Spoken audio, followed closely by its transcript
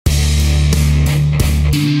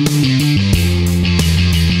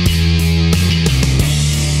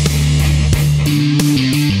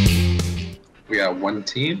the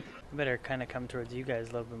team. I better kind of come towards you guys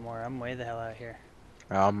a little bit more. I'm way the hell out here.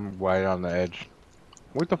 I'm right on the edge.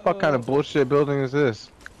 What the fuck kind of bullshit building is this?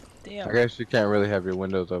 Damn. I guess you can't really have your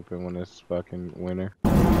windows open when it's fucking winter.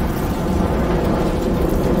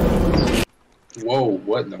 Whoa,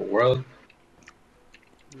 what in the world?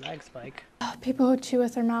 Lag spike. People who chew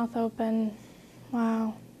with their mouth open.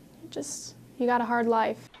 Wow. You got a hard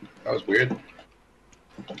life. That was weird.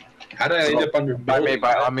 How did I end up under building?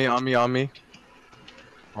 On me.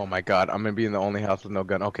 Oh my god, I'm gonna be in the only house with no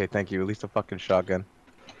gun. Okay, thank you. At least a fucking shotgun.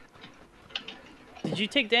 Did you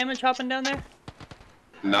take damage hopping down there?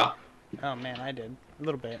 No. Oh man, I did. A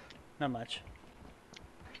little bit. Not much.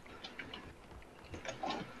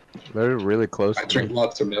 They're really close I to drink me.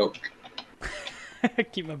 lots of milk.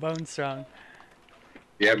 Keep my bones strong.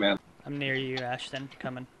 Yeah, man. I'm near you, Ashton.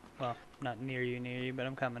 Coming. Well, not near you, but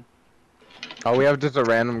I'm coming. Oh, we have just a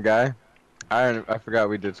random guy? I forgot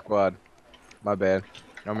we did squad. My bad.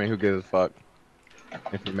 I mean, who gives a fuck?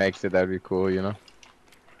 If he makes it, that'd be cool, you know?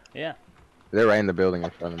 Yeah. They're right in the building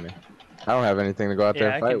in front of me. I don't have anything to go out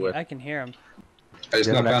there and fight with. I can hear him. I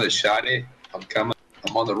just not found a shotty. I'm coming.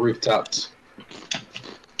 I'm on the rooftops.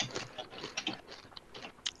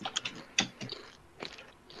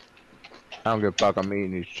 I don't give a fuck, I'm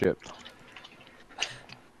eating these chips.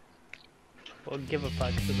 We'll give a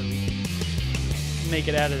fuck so that we can make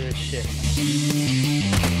it out of this shit.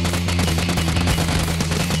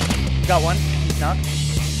 Got one. He's knocked.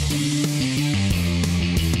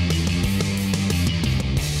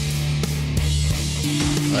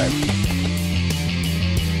 Right.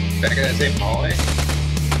 Back in that same hallway.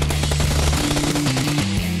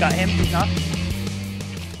 Got him. He's knocked.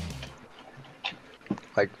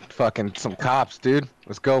 Like fucking some cops, dude.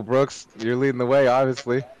 Let's go, Brooks. You're leading the way,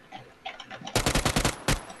 obviously.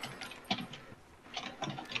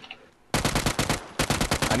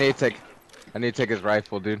 I need to take his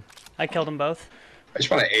rifle, dude. I killed them both. I just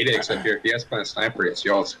found an 8x up here. If you guys find a sniper, it's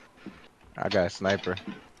yours. I got a sniper.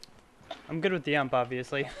 I'm good with the ump,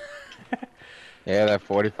 obviously. Yeah, that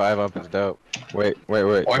 45 up is dope. Wait.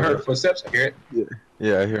 Oh, I heard footsteps. I hear it.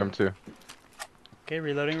 Yeah, I hear him too. Okay,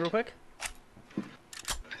 reloading real quick. I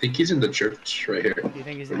think he's in the church right here. You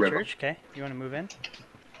think he's in the church? Okay. You want to move in?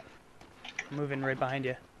 Move in right behind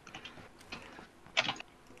you.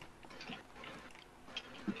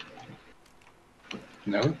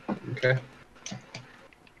 No? Okay.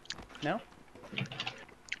 No?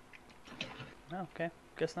 No, okay.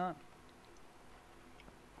 Guess not.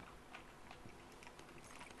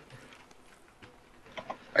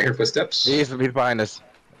 I hear footsteps. He's behind us.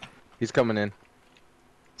 He's coming in.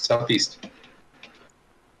 Southeast.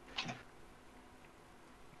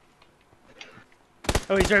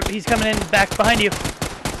 Oh, he's coming in back behind you.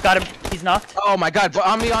 Got him. He's knocked. Oh my god,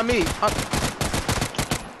 on me.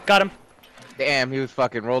 Got him. Damn, he was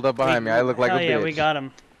fucking rolled up behind me. I look like a bitch. Yeah, we got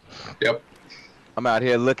him. Yep. I'm out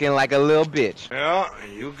here looking like a little bitch. Yeah,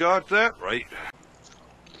 you got that right.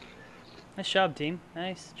 Nice job, team.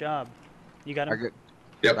 Nice job. You got him?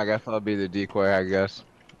 Yep. I guess I'll be the decoy, I guess.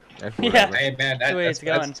 Yeah. Hey man,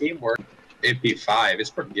 that's teamwork. It'd be 5. It's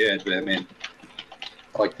pretty good, but I mean,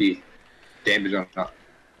 I like the damage on that.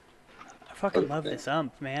 I fucking love this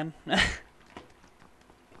ump, man.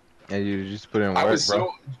 Yeah, you just put in work, I was bro.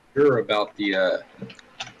 so sure about the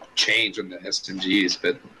change on the SMGs,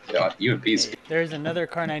 but UMP's. Hey, there's another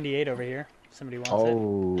Car 98 over here. Somebody wants it.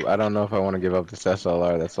 Oh, I don't know if I want to give up this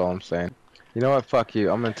SLR, that's all I'm saying. You know what, fuck you.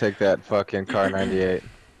 I'm gonna take that fucking Car 98.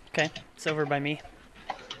 Okay, it's over by me.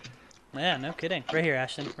 Yeah, no kidding. Right here,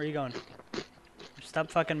 Ashton. Where are you going? Stop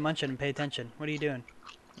fucking munching and pay attention. What are you doing?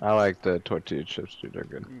 I like the tortilla chips, dude. They're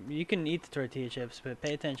good. You can eat the tortilla chips, but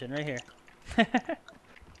pay attention. Right here.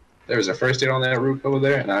 There was a first aid on that roof over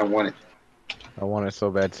there, and I want it. I want it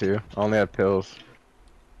so bad too. I only have pills.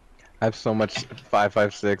 I have so much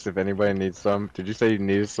 5.56 if anybody needs some. Did you say you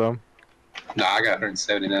needed some? No, I got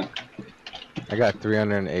 179. I got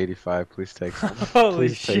 385. Please take some. Holy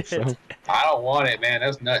Please shit. take some. I don't want it, man.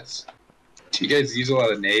 That's nuts. Do you guys use a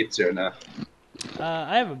lot of nades or no?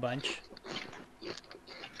 I have a bunch.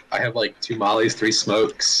 I have like 2 mollies, 3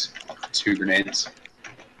 smokes, 2 grenades.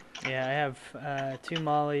 Yeah, I have 2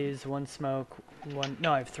 mollies, 1 smoke, 1.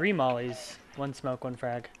 No, I have 3 mollies, 1 smoke, 1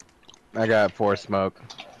 frag. I got 4 smoke.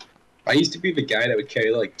 I used to be the guy that would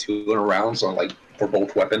carry like 200 rounds on like for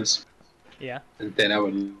both weapons. Yeah. And then I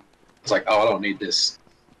was like, oh, I don't need this.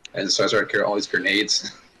 And so I started carrying all these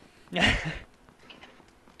grenades.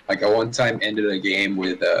 Like I one time ended a game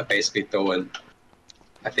with basically throwing,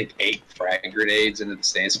 I think 8 frag grenades into the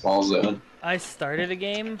same small zone. I started a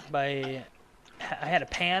game by, I had a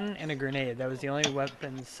pan and a grenade. That was the only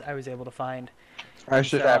weapons I was able to find. That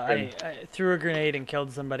should So happen. I threw a grenade and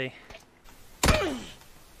killed somebody.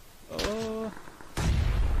 Oh.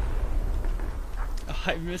 Oh,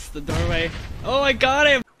 I missed the doorway. Oh, I got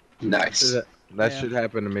him! Nice. That Yeah. should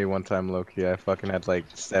happen to me one time, Loki. I fucking had like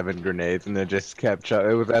 7 grenades and it just kept.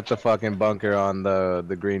 It was at the fucking bunker on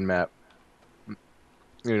the green map.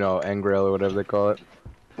 You know, Engrel or whatever they call it.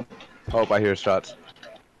 Oh, I hear shots.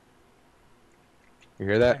 You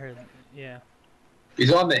hear I that? heard. Yeah.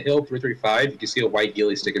 He's on the hill 335. You can see a white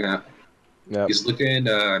ghillie sticking out. Yep. He's looking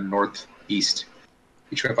northeast.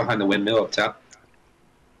 He's right behind the windmill up top.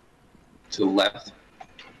 To the left.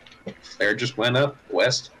 Flare just went up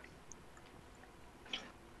west.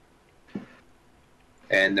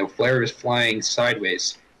 And the flare is flying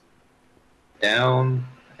sideways. Down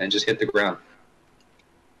and just hit the ground.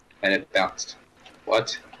 And it bounced.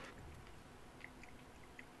 What?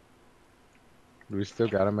 Do we still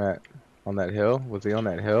got him on that hill? Was he on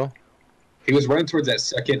that hill? He was running towards that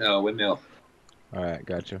second windmill. Alright,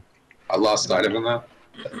 gotcha. I lost sight of him now.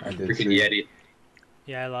 I did Freaking see. Yeti.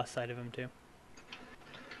 Yeah, I lost sight of him too.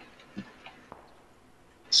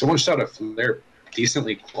 Someone shot a flare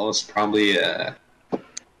decently close, probably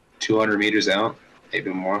 200 meters out,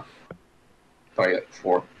 maybe more. Probably at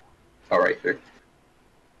 4. All right here.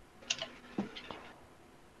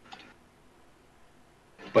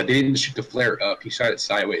 But they didn't shoot the flare up. He shot it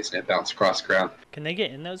sideways and it bounced across the ground. Can they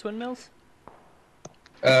get in those windmills?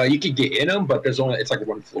 You can get in them, but it's like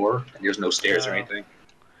one floor and there's no stairs or Oh. anything.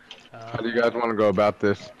 How do you guys want to go about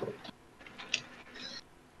this?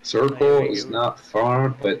 Circle is not far,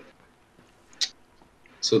 but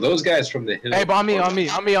so those guys from the hill. Hey, on me.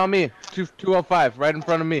 205, right in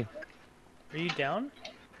front of me. Are you down?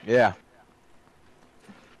 Yeah.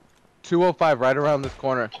 205, right around this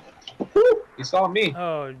corner. He saw me.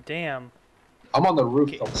 Oh, damn. I'm on the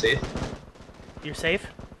roof. I'm safe. You're safe?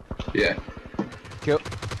 Yeah. Oh,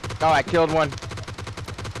 I killed one.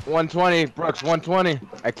 120, Brooks, 120.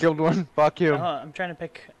 I killed one. Fuck you. I'm trying to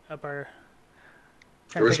pick up our.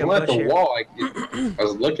 There was one at the wall. I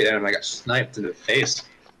was looking at him. I got sniped in the face.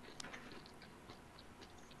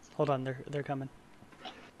 Hold on, they're coming.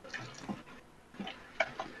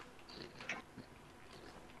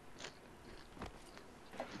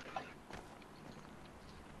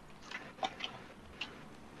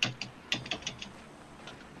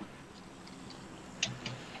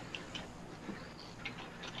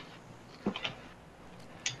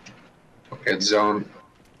 Okay, zone.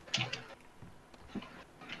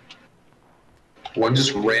 One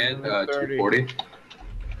just ran 240.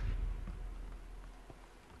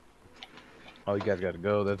 Oh, you guys gotta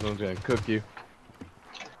go. That one's gonna cook you.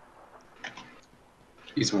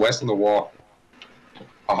 He's west on the wall.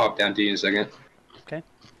 I'll hop down to you in a second. Okay.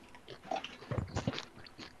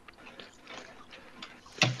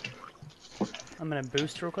 I'm gonna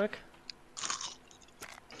boost real quick.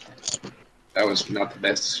 That was not the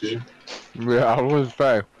best decision. Yeah, I was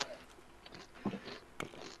say.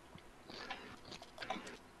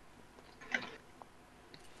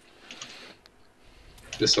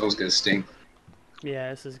 This one's gonna sting.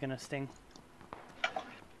 Yeah, this is gonna sting.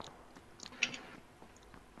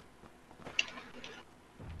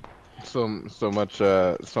 So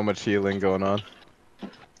much healing going on.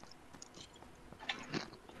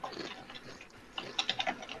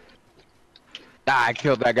 Ah, I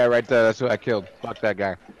killed that guy right there. That's who I killed. Fuck that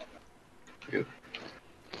guy. Good.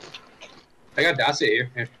 I got Dacia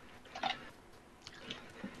here.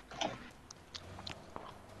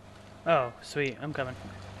 Oh, sweet. I'm coming.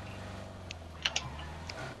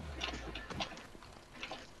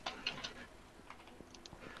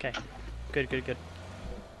 Okay. Good.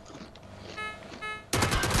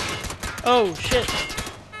 Oh, shit!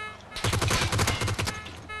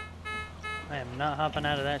 I am not hopping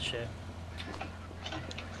out of that shit.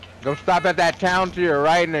 Go stop at that town to your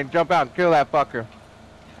right and then jump out and kill that fucker.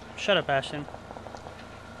 Shut up, Ashton.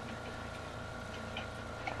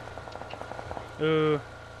 Ooh.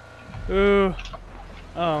 Ooh.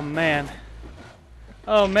 Oh, man.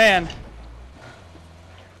 Oh, man.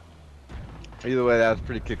 Either way, that was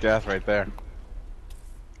pretty kick-ass right there.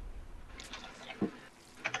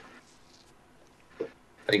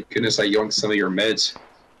 Thank goodness I yoinked some of your meds.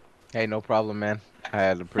 Hey, no problem, man. I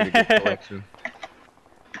had a pretty good collection.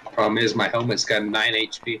 Problem is, my helmet's got 9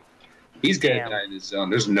 HP. He's gonna Damn. die in his zone.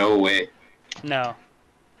 There's no way. No.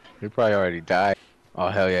 He probably already died. Oh,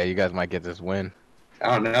 hell yeah, you guys might get this win. I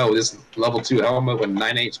don't know. This level 2 helmet with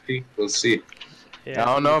 9 HP. We'll see. Yeah,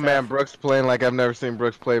 I don't know, it's man. Brooks playing like I've never seen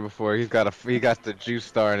Brooks play before. He got the juice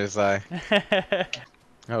star in his eye.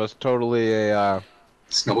 That was totally a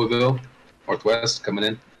Snowmobile, Northwest coming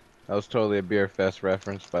in. Beer fest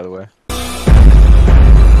reference, by the way.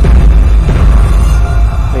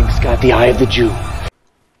 Link's got the eye of the Jew.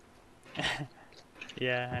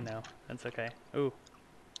 Yeah, I know. That's okay. Ooh,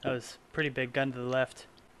 that was a pretty big gun to the left.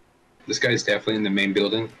 This guy's definitely in the main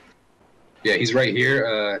building. Yeah, he's right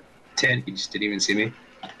here. 10. He just didn't even see me.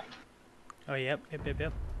 Oh, yep.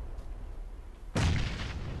 I'm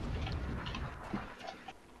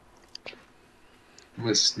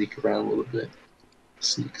gonna sneak around a little bit.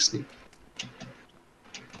 Sneak.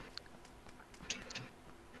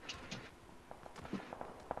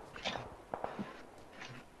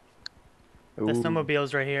 The Ooh.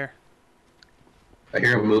 snowmobile's right here. I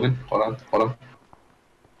hear him moving. Hold on.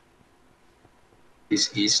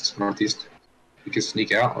 He's east, northeast. You can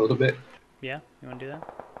sneak out a little bit. Yeah, you wanna do that?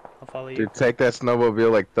 I'll follow you. Dude, take that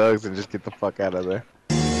snowmobile like thugs and just get the fuck out of there.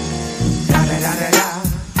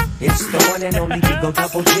 It's the one and only Digo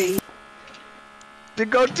Double G.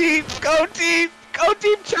 Dude, go deep,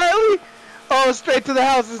 Charlie! Oh, straight to the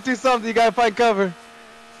house. Let's do something. You gotta find cover.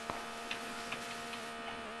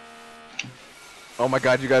 Oh my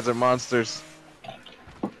god, you guys are monsters.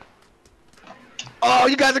 Oh,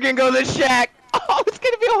 you guys are gonna go to this shack. Oh, it's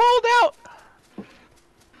gonna be a holdout.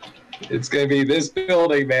 It's gonna be this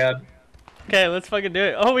building, man. Okay, let's fucking do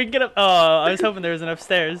it. Oh, we can get up. Oh, I was hoping there was an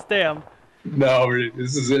upstairs. Damn. No,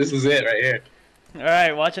 this is it right here.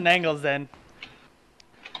 Alright, watching angles then.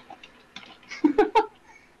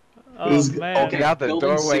 Oh, man. Get out the Building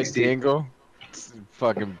doorway, 60. Dingle.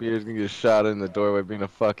 Fucking beer's gonna get shot in the doorway being a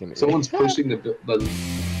fucking Someone's idiot. pushing the.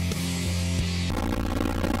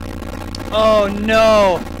 Oh,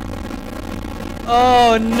 no.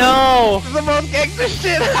 Oh, no. This is the most gangster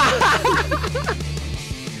shit.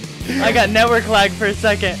 I got network lag for a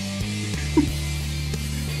second.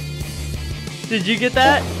 Did you get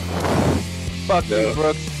that? Fuck No. you,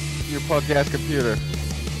 Brooks. Your punk ass computer.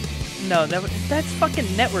 No, that's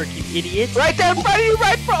fucking network, you idiot. Right there in front of you,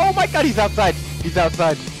 right in front. Oh my god, he's outside. He's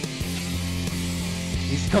outside.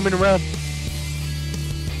 He's coming around.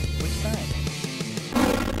 Which side?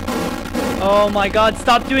 Oh my god,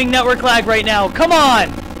 stop doing network lag right now. Come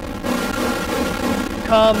on!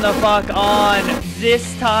 Come the fuck on.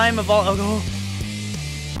 This time of all. Oh,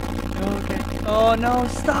 okay. Oh no,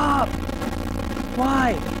 stop!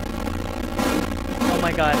 Why? Oh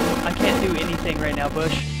my god, I can't do anything right now,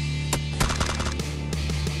 Bush.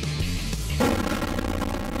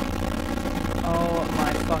 Oh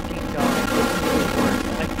my fucking god, this is the worst.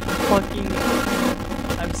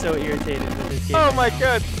 I'm so irritated with this game. Oh right my now.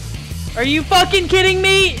 god. Are you fucking kidding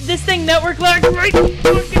me? This thing network lag right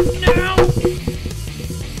fucking now!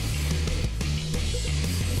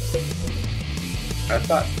 I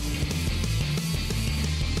thought.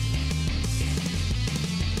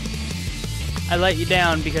 I let you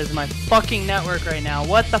down because of my fucking network right now.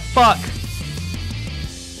 What the fuck?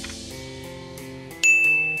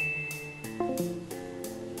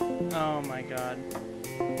 Oh my god.